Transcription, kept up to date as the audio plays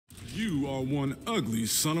You are one ugly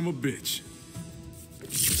son of a bitch.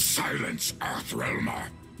 Silence, Earthrealmer.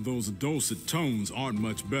 Those dulcet tones aren't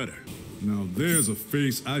much better. Now there's a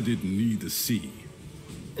face I didn't need to see.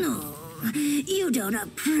 Oh, you don't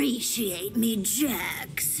appreciate me,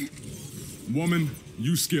 Jax. Woman,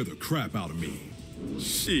 you scare the crap out of me.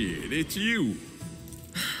 Shit, it's you.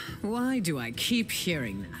 Why do I keep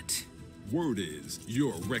hearing that? Word is,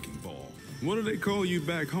 you're a wrecking ball. What do they call you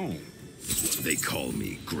back home? They call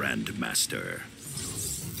me Grandmaster.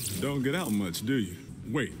 Don't get out much, do you?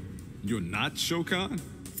 Wait, you're not Shokan?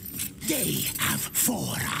 They have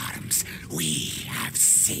 4 arms. We have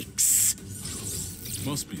 6.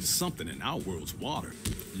 Must be something in our world's water.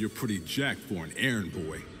 You're pretty jacked for an errand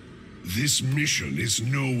boy. This mission is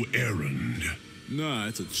no errand. Nah,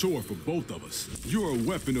 it's a chore for both of us. You're a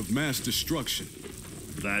weapon of mass destruction.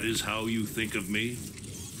 That is how you think of me?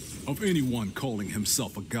 Of anyone calling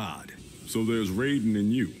himself a god. So there's Raiden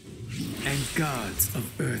in you. And gods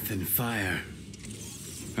of earth and fire.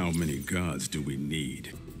 How many gods do we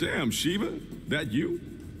need? Damn, Shiva, that you?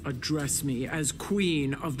 Address me as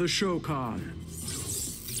Queen of the Shokan.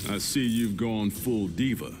 I see you've gone full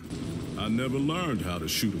diva. I never learned how to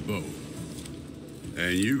shoot a bow.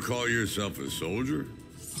 And you call yourself a soldier?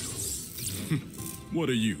 What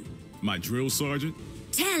are you, my drill sergeant?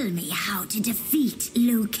 Tell me how to defeat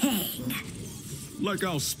Liu Kang. Like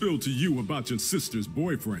I'll spill to you about your sister's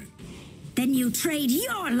boyfriend. Then you trade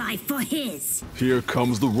your life for his. Here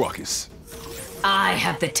comes the ruckus. I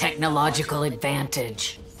have the technological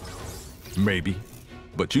advantage. Maybe,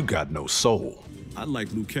 but you got no soul. I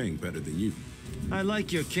like Liu Kang better than you. I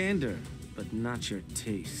like your candor, but not your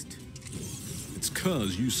taste. It's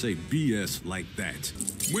 'cause you say BS like that.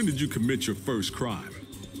 When did you commit your first crime?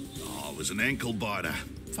 Oh, it was an ankle biter.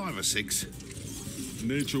 5 or 6.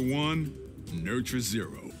 Nature 1, nurture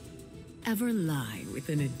 0. Ever lie with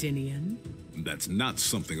an Edenian? That's not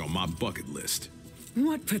something on my bucket list.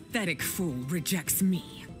 What pathetic fool rejects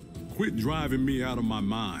me? Quit driving me out of my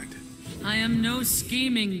mind. I am no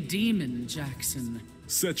scheming demon, Jackson.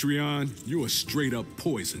 Cetrion, you're straight up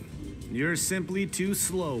poison. You're simply too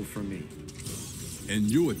slow for me.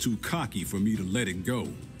 And you're too cocky for me to let it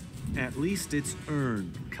go. At least it's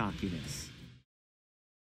earned cockiness.